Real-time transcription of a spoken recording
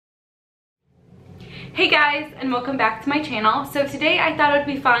Hey guys, and welcome back to my channel. So today I thought it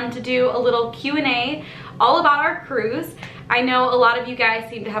would be fun to do a little Q&A all about our cruise. I know a lot of you guys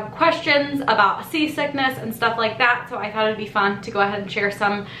seem to have questions about seasickness and stuff like that, so I thought it would be fun to go ahead and share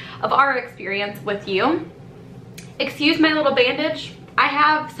some of our experience with you. Excuse my little bandage. I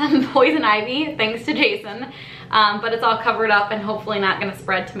have some poison ivy, thanks to Jason, but it's all covered up and hopefully not going to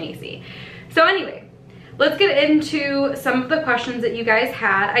spread to Macy. So anyway, let's get into some of the questions that you guys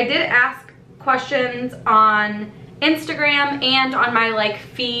had. I did ask questions on Instagram and on my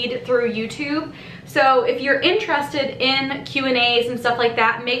feed through YouTube. So if you're interested in Q&As and stuff like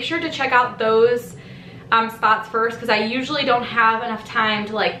that, make sure to check out those spots first, because I usually don't have enough time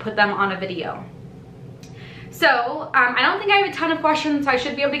to put them on a video. So I don't think I have a ton of questions, so I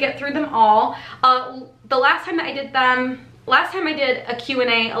should be able to get through them all. The last time that I did them, last time I did a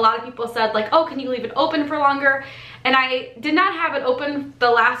Q&A, a lot of people said oh, can you leave it open for longer? And I did not have it open,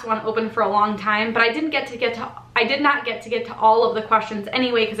 the last one open for a long time, but I did not get to get to all of the questions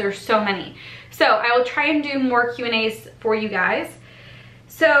anyway because there's so many. So I will try and do more Q&As for you guys.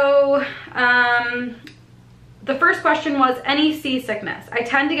 So the first question was any seasickness. I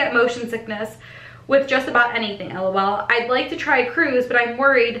tend to get motion sickness with just about anything, lol. I'd like to try a cruise, but I'm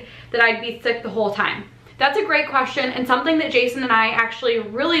worried that I'd be sick the whole time. That's a great question and something that Jason and I actually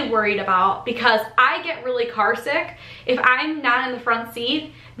really worried about, because I get really car sick if I'm not in the front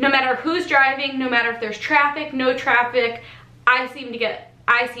seat. No matter who's driving, no matter if there's traffic, no traffic, I seem to get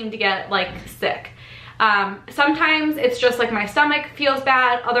sick. Sometimes it's just my stomach feels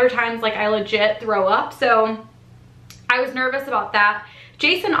bad, other times I legit throw up. So I was nervous about that.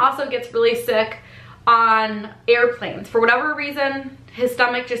 Jason also gets really sick on airplanes. For whatever reason, his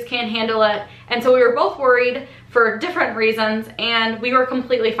stomach just can't handle it. And so we were both worried for different reasons, and we were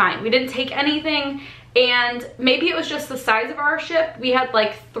completely fine. We didn't take anything, and maybe it was just the size of our ship. We had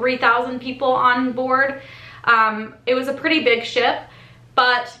 3,000 people on board. It was a pretty big ship,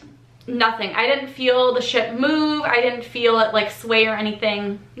 but nothing. I didn't feel the ship move. I didn't feel it sway or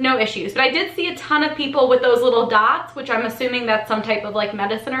anything. No issues. But I did see a ton of people with those little dots, which I'm assuming that's some type of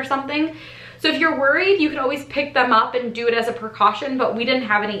medicine or something. So if you're worried, you can always pick them up and do it as a precaution, but we didn't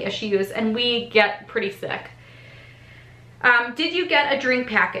have any issues and we get pretty sick. Did you get a drink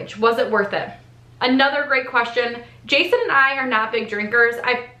package? Was it worth it? Another great question. Jason and I are not big drinkers.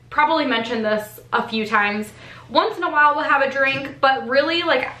 I've probably mentioned this a few times. Once in a while we'll have a drink, but really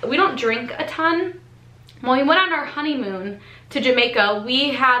we don't drink a ton. When we went on our honeymoon to Jamaica, we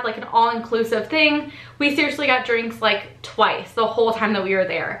had an all-inclusive thing. We seriously got drinks twice the whole time that we were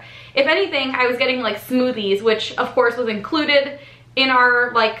there. If anything, I was getting smoothies, which of course was included in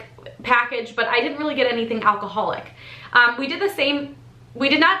our package, but I didn't really get anything alcoholic. We did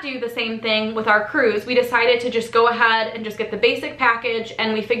not do the same thing with our cruise. We decided to just go ahead and just get the basic package,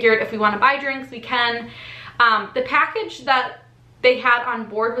 and we figured if we want to buy drinks, we can. The package that they had on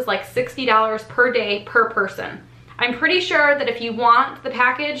board was $60 per day per person. I'm pretty sure that if you want the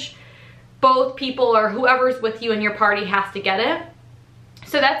package, both people or whoever's with you in your party has to get it.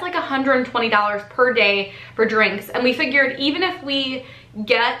 So that's $120 per day for drinks. And we figured even if we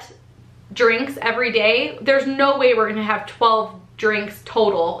get drinks every day, there's no way we're gonna have 12 drinks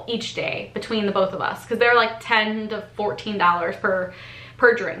total each day between the both of us, because they're $10 to $14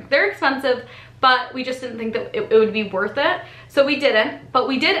 per drink. They're expensive, but we just didn't think that it would be worth it. So we didn't, but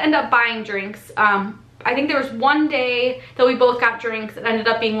we did end up buying drinks. I think there was one day that we both got drinks. It ended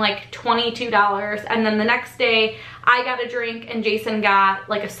up being $22. And then the next day I got a drink and Jason got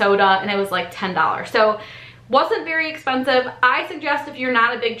a soda, and it was $10. So wasn't very expensive. I suggest if you're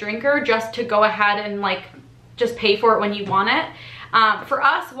not a big drinker, just to go ahead and just pay for it when you want it. For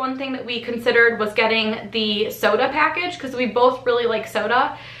us, one thing that we considered was getting the soda package, because we both really like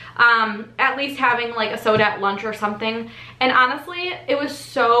soda. At least having a soda at lunch or something. And honestly, it was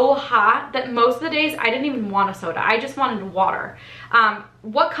so hot that most of the days I didn't even want a soda. I just wanted water.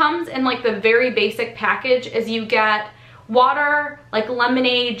 What comes in the very basic package is you get water,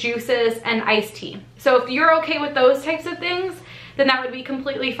 lemonade, juices, and iced tea. So if you're okay with those types of things, then that would be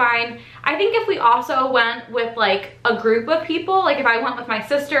completely fine. I think if we also went with a group of people, if I went with my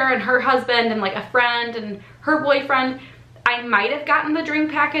sister and her husband and a friend and her boyfriend, I might have gotten the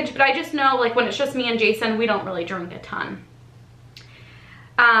drink package, but I just know when it's just me and Jason, we don't really drink a ton.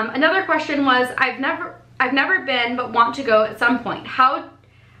 Another question was, I've never been but want to go at some point.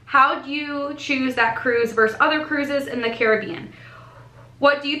 How do you choose that cruise versus other cruises in the Caribbean?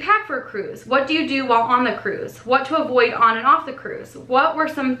 What do you pack for a cruise? What do you do while on the cruise? What to avoid on and off the cruise? What were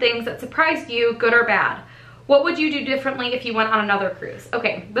some things that surprised you, good or bad? What would you do differently if you went on another cruise?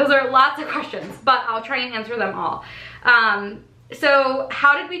 Okay, those are lots of questions, but I'll try and answer them all. So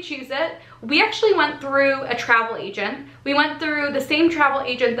how did we choose it? We actually went through a travel agent. We went through the same travel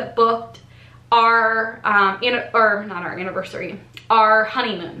agent that booked our, not our anniversary, our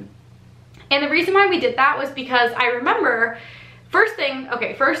honeymoon. And the reason why we did that was because I remember, first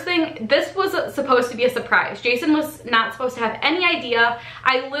thing, this was supposed to be a surprise. Jason was not supposed to have any idea.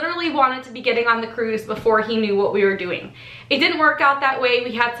 I literally wanted to be getting on the cruise before he knew what we were doing. It didn't work out that way.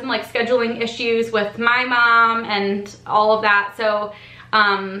 We had some like scheduling issues with my mom and all of that. So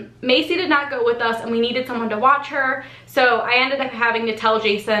Macy did not go with us and we needed someone to watch her. So I ended up having to tell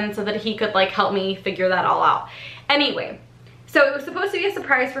Jason so that he could like help me figure that all out. Anyway, so it was supposed to be a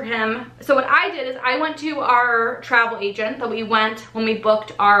surprise for him. So what I did is I went to our travel agent that we went when we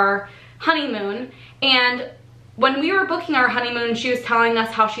booked our honeymoon. And when we were booking our honeymoon, she was telling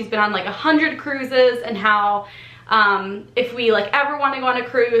us how she's been on like 100 cruises and how if we like ever want to go on a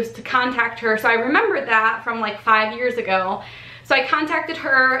cruise to contact her. So I remembered that from like 5 years ago. So I contacted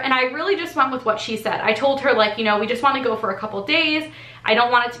her and I really just went with what she said. I told her like, you know, we just want to go for a couple days. I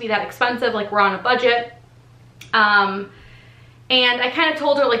don't want it to be that expensive, like we're on a budget. And I kind of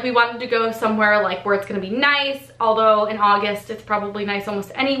told her like we wanted to go somewhere like where it's going to be nice, although in August it's probably nice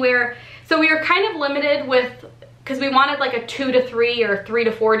almost anywhere. So we were kind of limited with, because we wanted like a 2 to 3 or 3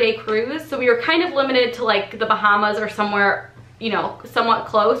 to 4 day cruise. So we were kind of limited to like the Bahamas or somewhere, you know, somewhat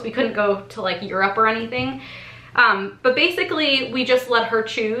close. We couldn't go to like Europe or anything. But basically we just let her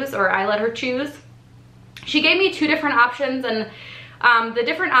choose, or I let her choose. She gave me 2 different options, and the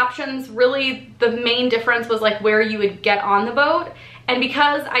different options, really the main difference was like where you would get on the boat. And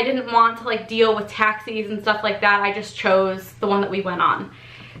because I didn't want to like deal with taxis and stuff like that, I just chose the one that we went on.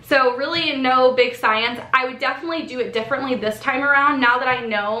 So really no big science. I would definitely do it differently this time around. Now that I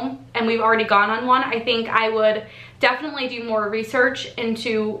know and we've already gone on one, I think I would definitely do more research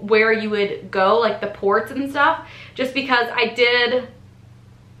into where you would go, like the ports and stuff, just because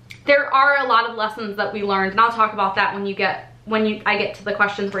there are a lot of lessons that we learned, and I'll talk about that when I get to the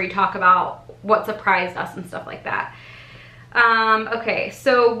questions where you talk about what surprised us and stuff like that. Okay,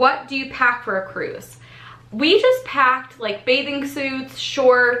 so what do you pack for a cruise? We just packed like bathing suits,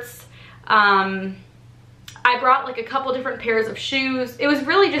 shorts. I brought like a couple different pairs of shoes. It was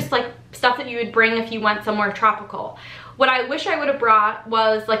really just like stuff that you would bring if you went somewhere tropical. What I wish I would have brought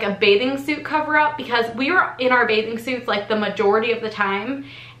was like a bathing suit cover up, because we were in our bathing suits like the majority of the time.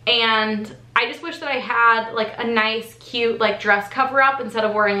 And I just wish that I had like a nice, cute like dress cover up instead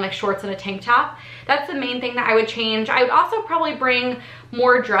of wearing like shorts and a tank top. That's the main thing that I would change. I would also probably bring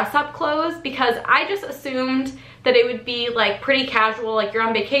more dress up clothes, because I just assumed that it would be like pretty casual, like you're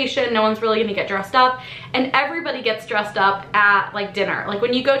on vacation, no one's really gonna get dressed up, and everybody gets dressed up at like dinner. Like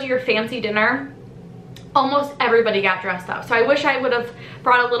when you go to your fancy dinner, almost everybody got dressed up. So I wish I would have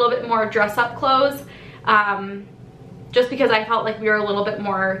brought a little bit more dress up clothes, just because I felt like we were a little bit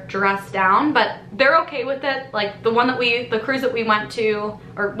more dressed down, but they're okay with it. Like the cruise that we went to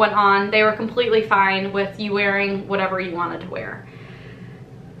or went on, they were completely fine with you wearing whatever you wanted to wear.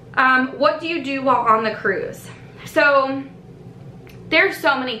 What do you do while on the cruise? So there's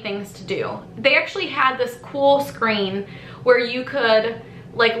so many things to do. They actually had this cool screen where you could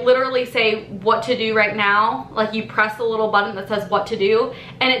like literally say what to do right now. Like you press the little button that says what to do,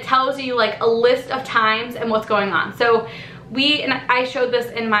 and it tells you like a list of times and what's going on. So and I showed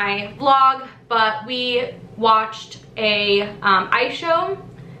this in my vlog, but we watched a ice show.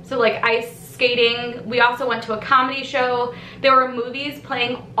 So like ice skating. We also went to a comedy show. There were movies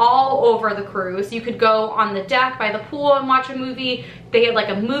playing all over the cruise. You could go on the deck by the pool and watch a movie. They had like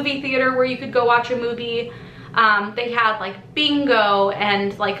a movie theater where you could go watch a movie. They had like bingo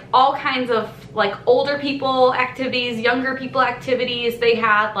and like all kinds of like older people activities, younger people activities. They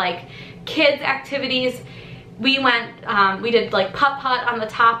had like kids activities. We did like putt-putt on the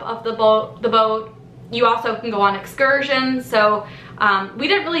top of the boat. You also can go on excursions. So we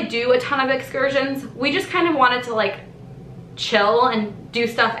didn't really do a ton of excursions. We just kind of wanted to like chill and do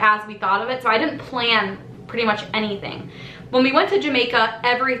stuff as we thought of it. So I didn't plan pretty much anything. When we went to Jamaica,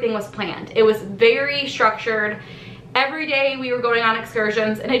 everything was planned. It was very structured. Every day we were going on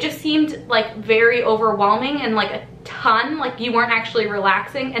excursions, and it just seemed like very overwhelming and like a ton, like you weren't actually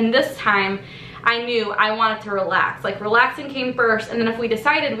relaxing. And this time I knew I wanted to relax. Like relaxing came first, and then if we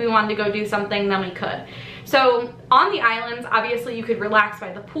decided we wanted to go do something, then we could. So on the islands, obviously you could relax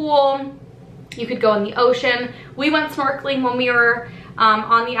by the pool. You could go in the ocean. We went snorkeling when we were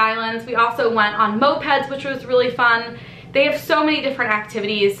on the islands. We also went on mopeds, which was really fun. They have so many different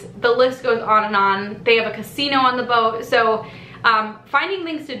activities. The list goes on and on. They have a casino on the boat. So finding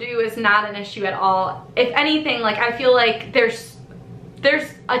things to do is not an issue at all. If anything, like I feel like there's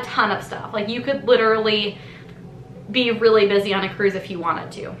a ton of stuff. Like you could literally be really busy on a cruise if you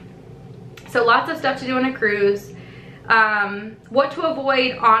wanted to. So lots of stuff to do on a cruise. What to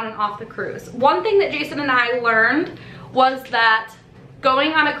avoid on and off the cruise. One thing that Jason and I learned was that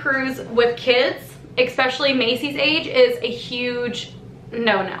going on a cruise with kids, especially Macy's age, is a huge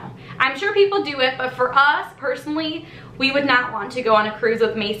no-no. I'm sure people do it, but for us personally, we would not want to go on a cruise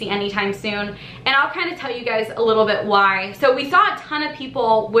with Macy anytime soon. And I'll kind of tell you guys a little bit why. So we saw a ton of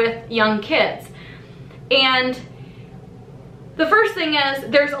people with young kids. And the first thing is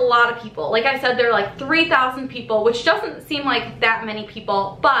there's a lot of people. Like I said, there are like 3,000 people, which doesn't seem like that many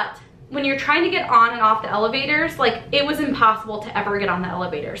people, but when you're trying to get on and off the elevators, like it was impossible to ever get on the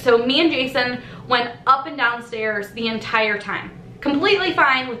elevator. So me and Jason went up and down stairs the entire time. Completely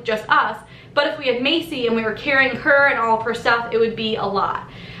fine with just us, but if we had Macy and we were carrying her and all of her stuff, it would be a lot.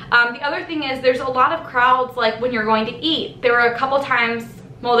 The other thing is there's a lot of crowds like when you're going to eat. There were a couple times,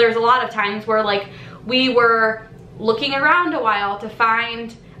 well there's a lot of times where like we were looking around a while to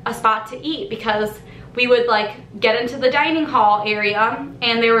find a spot to eat because we would like get into the dining hall area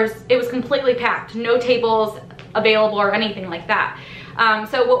and it was completely packed, no tables available or anything like that.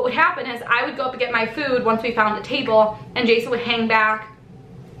 So what would happen is I would go up and get my food once we found a table, and Jason would hang back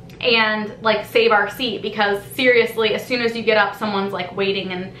and like save our seat, because seriously, as soon as you get up, someone's like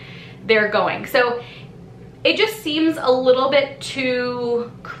waiting and they're going. So it just seems a little bit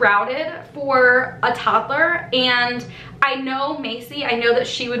too crowded for a toddler. And I know Macy, I know that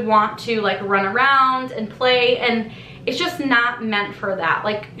she would want to like run around and play, and it's just not meant for that.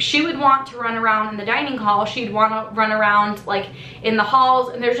 Like she would want to run around in the dining hall, she'd want to run around like in the halls,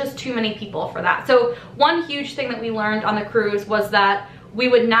 and there's just too many people for that. So one huge thing that we learned on the cruise was that we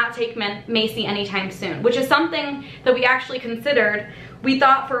would not take Macy anytime soon, which is something that we actually considered. We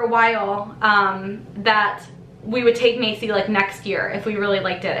thought for a while that we would take Macy like next year if we really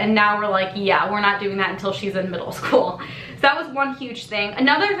liked it, and now we're like, yeah, we're not doing that until she's in middle school. So that was one huge thing.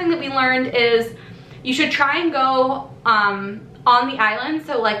 Another thing that we learned is you should try and go on the island,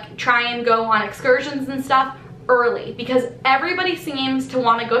 so like try and go on excursions and stuff early, because everybody seems to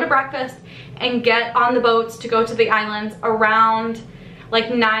want to go to breakfast and get on the boats to go to the islands around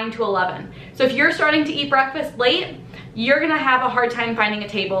like 9 to 11. So if you're starting to eat breakfast late, you're gonna have a hard time finding a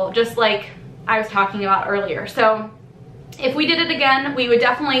table, just like I was talking about earlier. So if we did it again, we would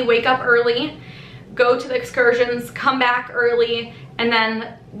definitely wake up early, go to the excursions, come back early, and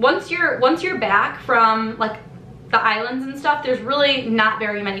then once you're back from like the islands and stuff, there's really not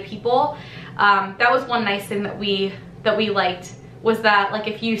very many people. That was one nice thing that we liked, was that like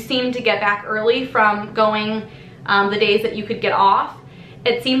if you seemed to get back early from going the days that you could get off,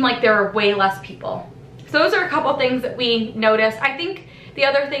 it seemed like there were way less people. So those are a couple things that we noticed. I think the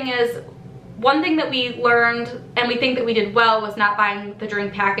other thing is, one thing that we learned and we think that we did well was not buying the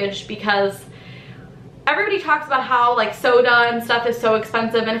drink package, because everybody talks about how like soda and stuff is so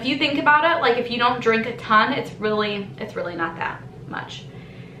expensive, and if you think about it, like if you don't drink a ton, it's really not that much.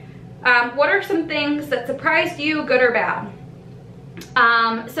 What are some things that surprised you, good or bad?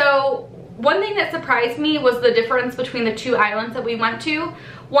 So one thing that surprised me was the difference between the two islands that we went to.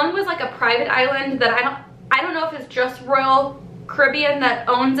 One was like a private island that I don't know if it's just Royal Caribbean that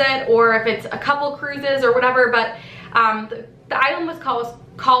owns it or if it's a couple cruises or whatever, but the island was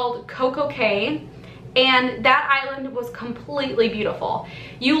called Coco Cay, and that island was completely beautiful.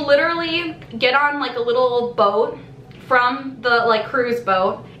 You literally get on like a little boat from the like cruise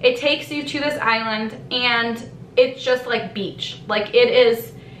boat. It takes you to this island and it's just like beach. Like it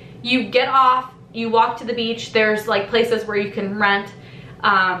is, you get off, you walk to the beach, there's like places where you can rent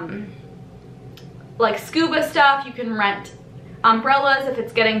like scuba stuff, you can rent umbrellas if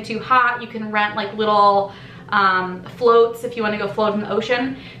it's getting too hot, you can rent like little floats if you want to go float in the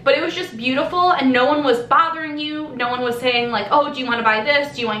ocean. But it was just beautiful, and no one was bothering you. No one was saying like, oh, do you want to buy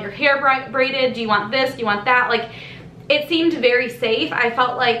this? Do you want your hair braided? Do you want this? Do you want that? Like, it seemed very safe. I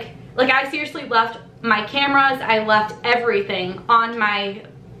felt like I seriously left my cameras, I left everything on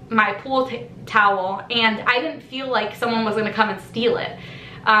my pool towel, and I didn't feel like someone was going to come and steal it.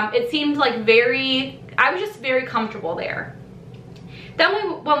 It seemed like I was just very comfortable there.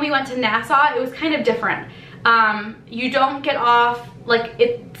 Then when we went to Nassau, it was kind of different. You don't get off, like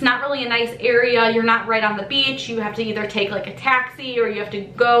it's not really a nice area, you're not right on the beach, you have to either take like a taxi or you have to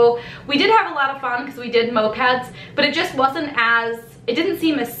go. We did have a lot of fun because we did mopeds, but it just it didn't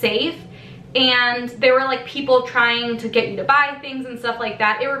seem as safe, and there were like people trying to get you to buy things and stuff like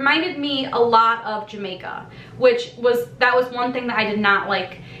that. It reminded me a lot of Jamaica, that was one thing that I did not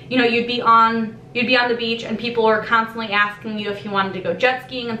like. You know, you'd be on the beach and people are constantly asking you if you wanted to go jet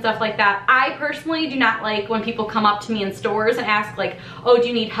skiing and stuff like that. I personally do not like when people come up to me in stores and ask like, oh, do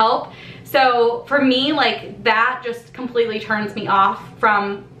you need help? So for me, like that just completely turns me off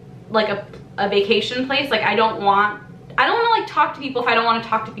from like a vacation place. Like I don't want to like talk to people if I don't want to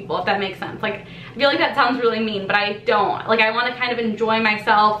talk to people, if that makes sense. Like I feel like that sounds really mean, but I don't. Like I want to kind of enjoy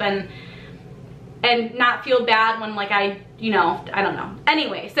myself and not feel bad when like I don't know.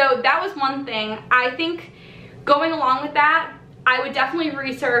 Anyway, so that was one thing. I think going along with that, I would definitely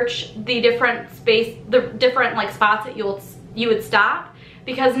research the different like spots that you would stop,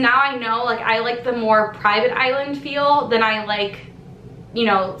 because now I know like I like the more private island feel than I like, you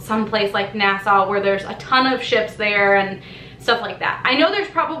know, someplace like Nassau where there's a ton of ships there and stuff like that. I know there's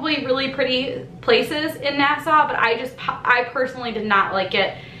probably really pretty places in Nassau, but I personally did not like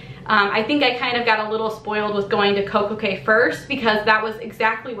it. I think I kind of got a little spoiled with going to Coco Cay first, because that was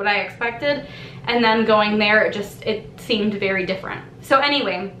exactly what I expected, and then going there it seemed very different. So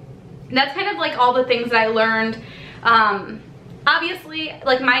anyway, that's kind of like all the things that I learned. Obviously,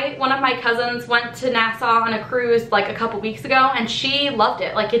 like one of my cousins went to Nassau on a cruise like a couple weeks ago, and she loved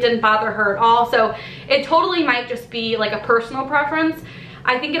it. Like it didn't bother her at all. So it totally might just be like a personal preference.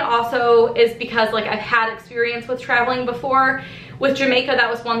 I think it also is because like I've had experience with traveling before. With Jamaica, that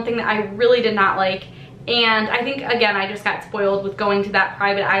was one thing that I really did not like. And I think, again, I just got spoiled with going to that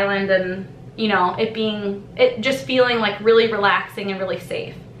private island and, you know, it just feeling like really relaxing and really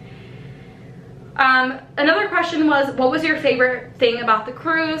safe. Another question was, what was your favorite thing about the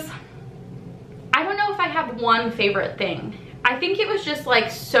cruise? I don't know if I have one favorite thing. I think it was just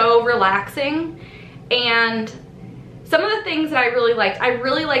like so relaxing, and some of the things that I really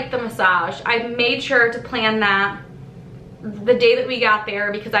liked the massage. I made sure to plan that the day that we got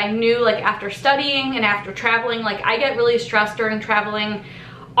there, because I knew like after studying and after traveling, like I get really stressed during traveling.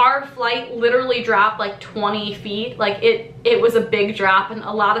 Our flight literally dropped like 20 feet. Like it was a big drop, and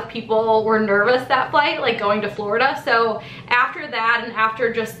a lot of people were nervous that flight, like going to Florida. So after that, and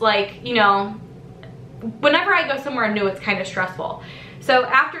after just like, you know, whenever I go somewhere new, it's kind of stressful. So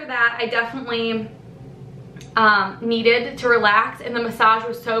after that, I definitely needed to relax, and the massage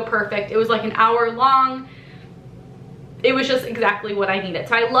was so perfect. It was like an hour long. It was just exactly what I needed.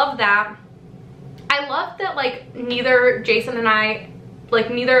 So I love that. I love that like neither Jason and I, like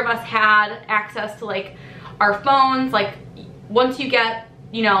neither of us had access to like our phones. Like once you get,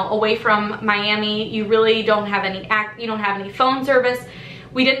 you know, away from Miami, you really don't have any phone service.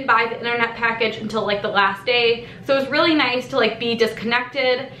 We didn't buy the internet package until like the last day. So it was really nice to like be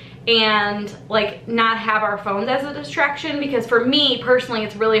disconnected and like not have our phones as a distraction, because for me personally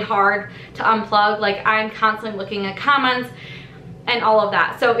it's really hard to unplug. Like I'm constantly looking at comments and all of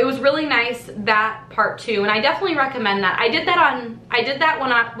that. So it was really nice, that part too, and I definitely recommend that. I did that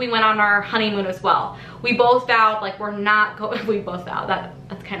when we went on our honeymoon as well. We both vowed like we both vowed,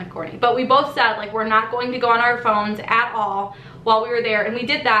 that's kind of corny, but we both said like we're not going to go on our phones at all while we were there, and we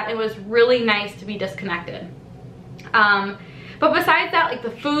did that. It was really nice to be disconnected. But besides that, like the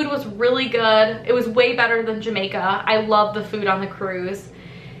food was really good. It was way better than Jamaica. I love the food on the cruise.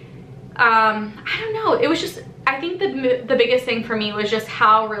 I don't know, it was just, I think the biggest thing for me was just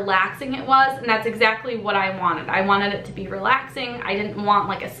how relaxing it was, and that's exactly what I wanted. I wanted it to be relaxing. I didn't want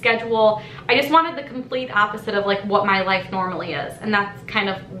like a schedule. I just wanted the complete opposite of like what my life normally is, and that's kind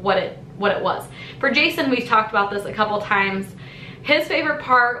of what it was. For Jason, we've talked about this a couple times. His favorite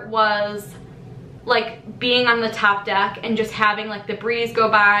part was like being on the top deck and just having like the breeze go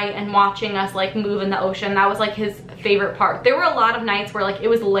by and watching us like move in the ocean. That was like his favorite part. There were a lot of nights where like it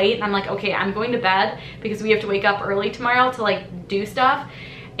was late and I'm like, okay, I'm going to bed because we have to wake up early tomorrow to like do stuff.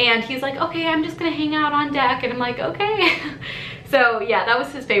 And he's like, okay, I'm just gonna hang out on deck. And I'm like, okay. So yeah, that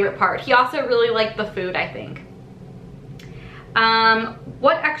was his favorite part. He also really liked the food, I think.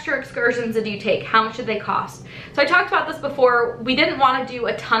 What extra excursions did you take? How much did they cost? So I talked about this before. We didn't want to do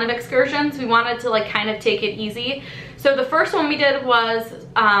a ton of excursions. We wanted to like kind of take it easy. So the first one we did was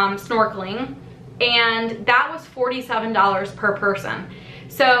snorkeling, and that was $47 per person.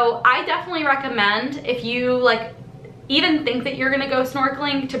 So I definitely recommend, if you like even think that you're gonna go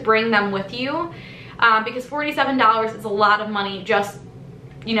snorkeling, to bring them with you, because $47 is a lot of money just,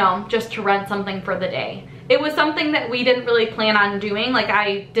 you know, just to rent something for the day. It was something that we didn't really plan on doing. Like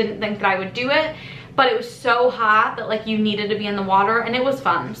I didn't think that I would do it, but it was so hot that like you needed to be in the water, and it was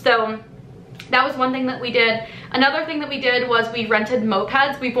fun. So that was one thing that we did. Another thing that we did was we rented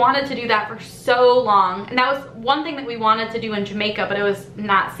mopeds. We've wanted to do that for so long, and that was one thing that we wanted to do in Jamaica, but it was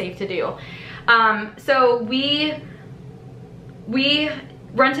not safe to do. So we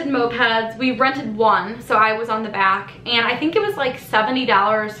rented mopeds. We rented one, so I was on the back, and I think it was like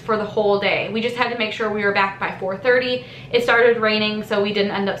 $70 for the whole day. We just had to make sure we were back by 4:30. It started raining, so we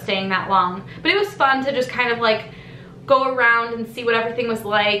didn't end up staying that long, but it was fun to just kind of like go around and see what everything was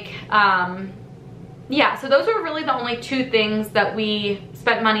like. Yeah, so those were really the only two things that we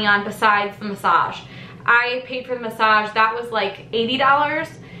spent money on besides the massage. I paid for the massage, that was like $80.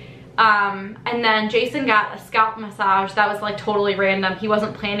 And then Jason got a scalp massage that was like totally random. He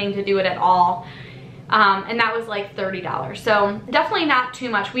wasn't planning to do it at all. And that was like $30. So definitely not too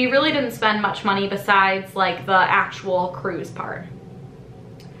much. We really didn't spend much money besides like the actual cruise part.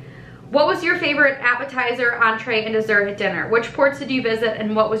 What was your favorite appetizer, entree, and dessert at dinner? Which ports did you visit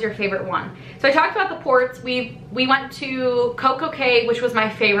and what was your favorite one? So I talked about the ports. We went to Coco Cay, which was my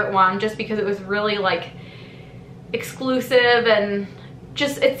favorite one just because it was really like exclusive and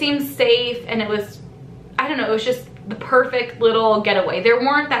just, it seemed safe, and it was, I don't know, it was just the perfect little getaway. There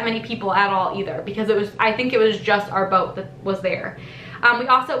weren't that many people at all either because it was, I think it was just our boat that was there. We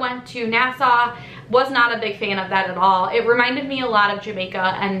also went to Nassau. Was not a big fan of that at all. It reminded me a lot of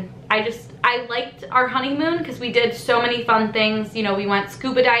Jamaica, and I liked our honeymoon because we did so many fun things. You know, we went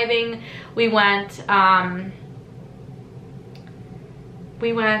scuba diving, we went,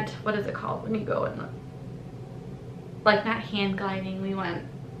 what is it called when you go in the, like not hang gliding, we went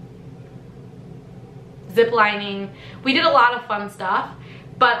zip lining. We did a lot of fun stuff,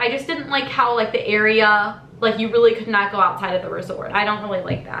 but I just didn't like how like the area, like you really could not go outside of the resort. I don't really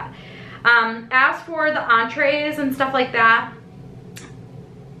like that. As for the entrees and stuff like that,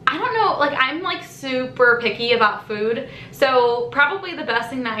 I don't know, like I'm like super picky about food. So probably the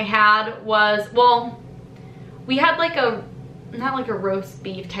best thing that I had was, well, we had like a, not like a roast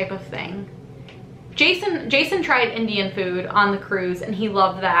beef type of thing. Jason tried Indian food on the cruise and he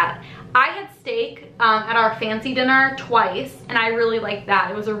loved that. I had steak at our fancy dinner twice and I really liked that.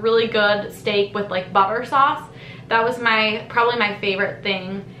 It was a really good steak with like butter sauce. That was probably my favorite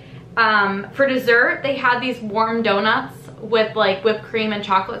thing. For dessert, they had these warm donuts with like whipped cream and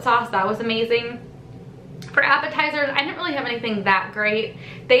chocolate sauce. That was amazing. For appetizers, I didn't really have anything that great.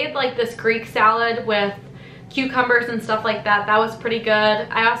 They had like this Greek salad with cucumbers and stuff like that. That was pretty good.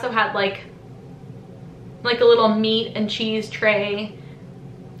 I also had like a little meat and cheese tray.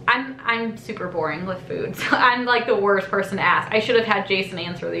 I'm super boring with food, so I'm like the worst person to ask. I should have had Jason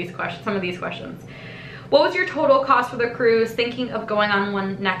answer these questions, some of these questions. What was your total cost for the cruise? Thinking of going on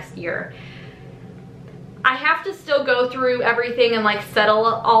one next year. I have to still go through everything and like settle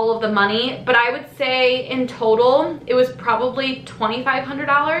all of the money, but I would say in total it was probably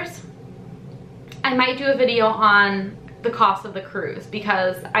 $2,500. I might do a video on the cost of the cruise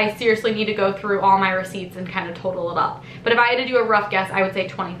because I seriously need to go through all my receipts and kind of total it up. But if I had to do a rough guess, I would say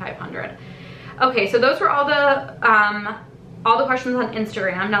 $2,500. Okay, so those were all the questions on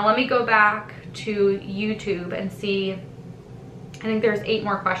Instagram. Now let me go back to YouTube and see. I think there's 8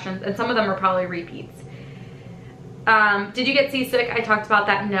 more questions and some of them are probably repeats. Did you get seasick? I talked about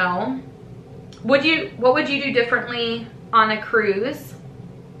that. No. What would you do differently on a cruise?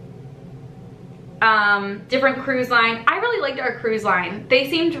 Different cruise line. I really liked our cruise line. They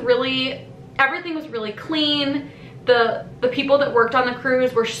seemed really, everything was really clean. The people that worked on the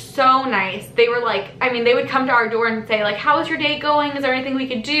cruise were so nice. They were like, I mean, they would come to our door and say like, how is your day going? Is there anything we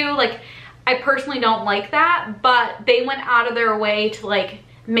could do? Like, I personally don't like that, but they went out of their way to like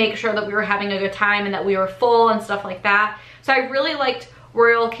make sure that we were having a good time and that we were full and stuff like that. So I really liked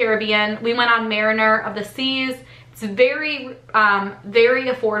Royal Caribbean. We went on Marnier of the Seas. It's very, very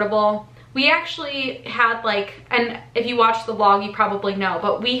affordable. We actually had like, and if you watch the vlog, you probably know,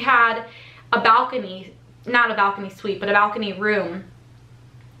 but we had a balcony, not a balcony suite, but a balcony room.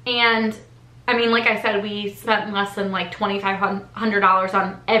 And I mean, like I said, we spent less than like $2,500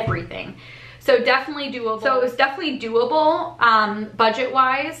 on everything. So definitely doable. So it was definitely doable budget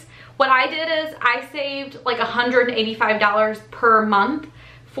wise. What I did is I saved like $185 per month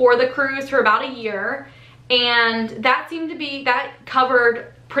for the cruise for about a year. And that seemed to be, that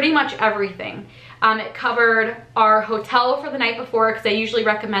covered pretty much everything. It covered our hotel for the night before because I usually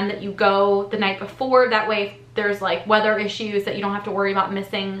recommend that you go the night before. That way if there's like weather issues that you don't have to worry about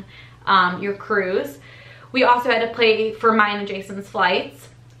missing your cruise. We also had to pay for mine and Jason's flights,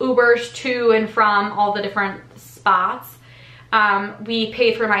 Ubers to and from all the different spots. We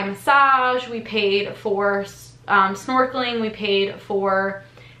paid for my massage, we paid for snorkeling, we paid for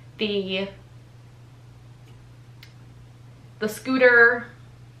the scooter,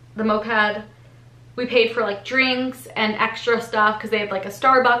 the moped. We paid for like drinks and extra stuff because they had like a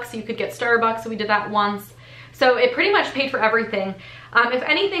Starbucks, so you could get Starbucks, so we did that once. So it pretty much paid for everything. If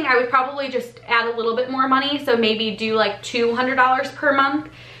anything, I would probably just add a little bit more money, so maybe do like $200 per month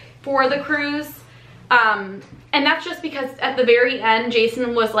for the cruise. And that's just because at the very end,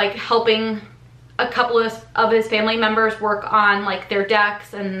 Jason was like helping a couple of his family members work on like their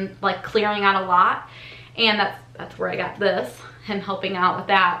decks and like clearing out a lot. and that's where I got this, him helping out with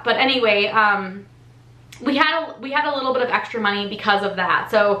that. But anyway, we had a little bit of extra money because of that.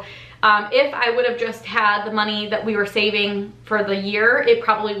 So if I would have just had the money that we were saving for the year, it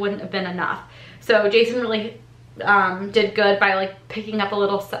probably wouldn't have been enough. So Jason really did good by like picking up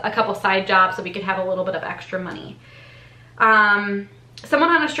a couple side jobs so we could have a little bit of extra money. Someone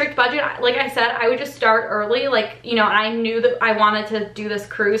on a strict budget, like I said, I would just start early. Like, you know, I knew that I wanted to do this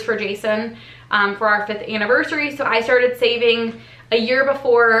cruise for Jason for our 5th anniversary. So I started saving a year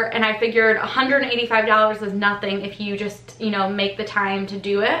before, and I figured $185 is nothing if you just, you know, make the time to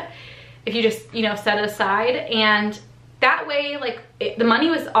do it. If you just, you know, set it aside. And that way, like, the money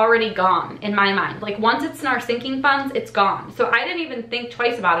was already gone in my mind. Like, once it's in our sinking funds, it's gone. So I didn't even think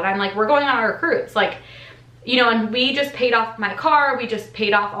twice about it. I'm like, we're going on our cruise. Like, you know, and we just paid off my car. We just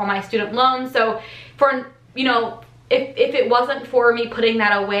paid off all my student loans. So for, you know, if it wasn't for me putting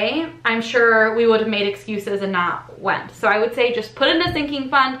that away, I'm sure we would have made excuses and not went. So I would say just put it in a sinking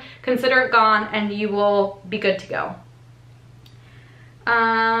fund, consider it gone, and you will be good to go.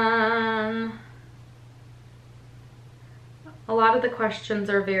 A lot of the questions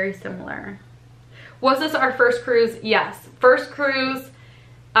are very similar. Was this our first cruise? Yes. First cruise.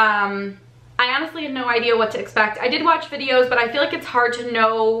 I honestly had no idea what to expect. I did watch videos, but I feel like it's hard to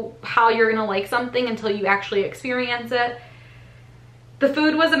know how you're gonna like something until you actually experience it. The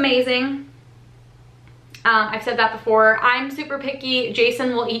food was amazing. I've said that before. I'm super picky.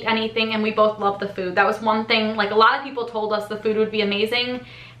 Jason will eat anything, and we both love the food. That was one thing, like, a lot of people told us the food would be amazing,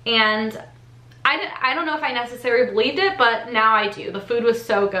 and I don't know if I necessarily believed it, but now I do. The food was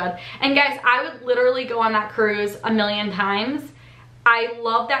so good. And guys, I would literally go on that cruise a million times. I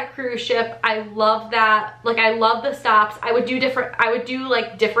love that cruise ship. I love that, like, I love the stops. I would do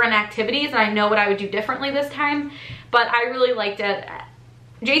like different activities, and I know what I would do differently this time, but I really liked it.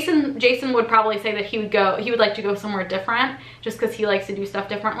 Jason would probably say that he would like to go somewhere different just because he likes to do stuff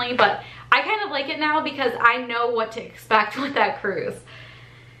differently, but I kind of like it now because I know what to expect with that cruise.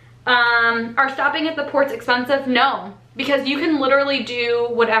 Are stopping at the ports expensive? No, because you can literally do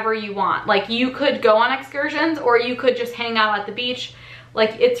whatever you want. Like, you could go on excursions, or you could just hang out at the beach.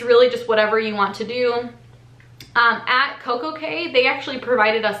 Like, it's really just whatever you want to do. At Coco Cay, they actually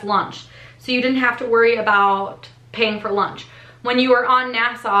provided us lunch, so you didn't have to worry about paying for lunch. When you were on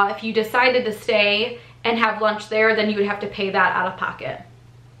Nassau, if you decided to stay and have lunch there, then you would have to pay that out of pocket.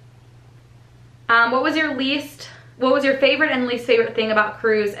 What was your favorite and least favorite thing about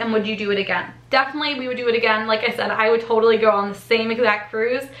cruise, and would you do it again? Definitely, we would do it again. Like I said, I would totally go on the same exact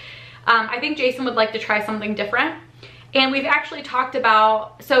cruise. I think Jason would like to try something different. And we've actually talked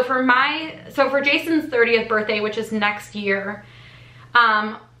about, so for Jason's 30th birthday, which is next year,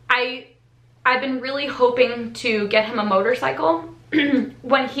 I've been really hoping to get him a motorcycle.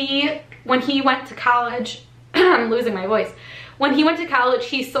 When he went to college, I'm losing my voice. When he went to college,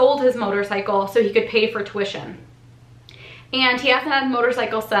 he sold his motorcycle so he could pay for tuition. And he hasn't had a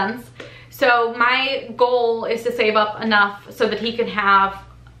motorcycle since. So my goal is to save up enough so that he can have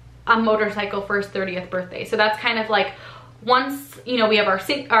a motorcycle for his 30th birthday. So that's kind of like, once, you know, we have our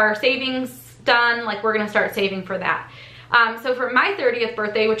savings done, like, we're gonna start saving for that. So for my 30th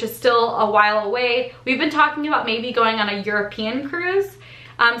birthday, which is still a while away, we've been talking about maybe going on a European cruise.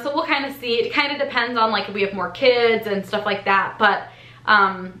 So we'll kind of see. It kind of depends on, like, if we have more kids and stuff like that, but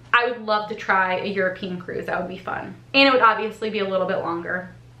I would love to try a European cruise. That would be fun. And it would obviously be a little bit longer.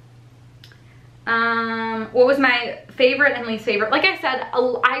 What was my favorite and least favorite? Like I said,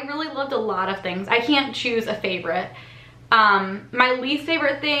 I really loved a lot of things. I can't choose a favorite. My least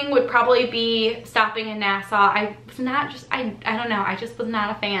favorite thing would probably be stopping in Nassau. I don't know, I just was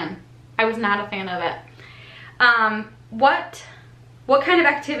not a fan. I was not a fan of it. What kind of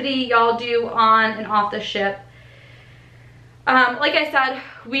activity y'all do on and off the ship? Like I said,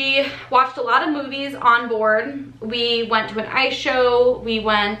 we watched a lot of movies on board. We went to an ice show. We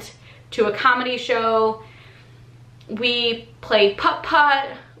went to a comedy show. We played putt-putt.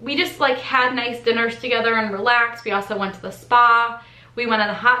 We just, like, had nice dinners together and relaxed. We also went to the spa. We went in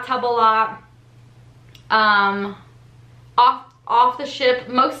the hot tub a lot. Off the ship,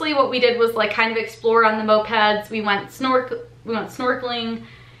 mostly what we did was, like, kind of explore on the mopeds. We went snorkeling.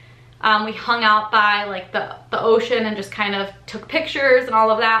 We hung out by, like, the ocean and just kind of took pictures and all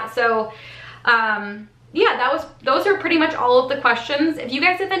of that. So yeah, those are pretty much all of the questions. If you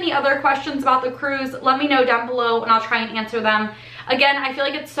guys have any other questions about the cruise, let me know down below and I'll try and answer them. Again, I feel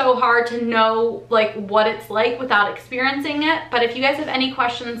like it's so hard to know, like, what it's like without experiencing it. But if you guys have any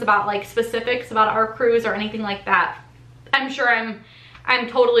questions about, like, specifics about our cruise or anything like that, I'm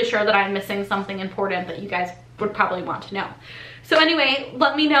totally sure that I'm missing something important that you guys would probably want to know. So anyway,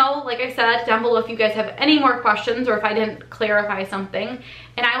 let me know, like I said, down below if you guys have any more questions or if I didn't clarify something.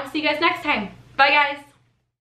 And I will see you guys next time. Bye guys.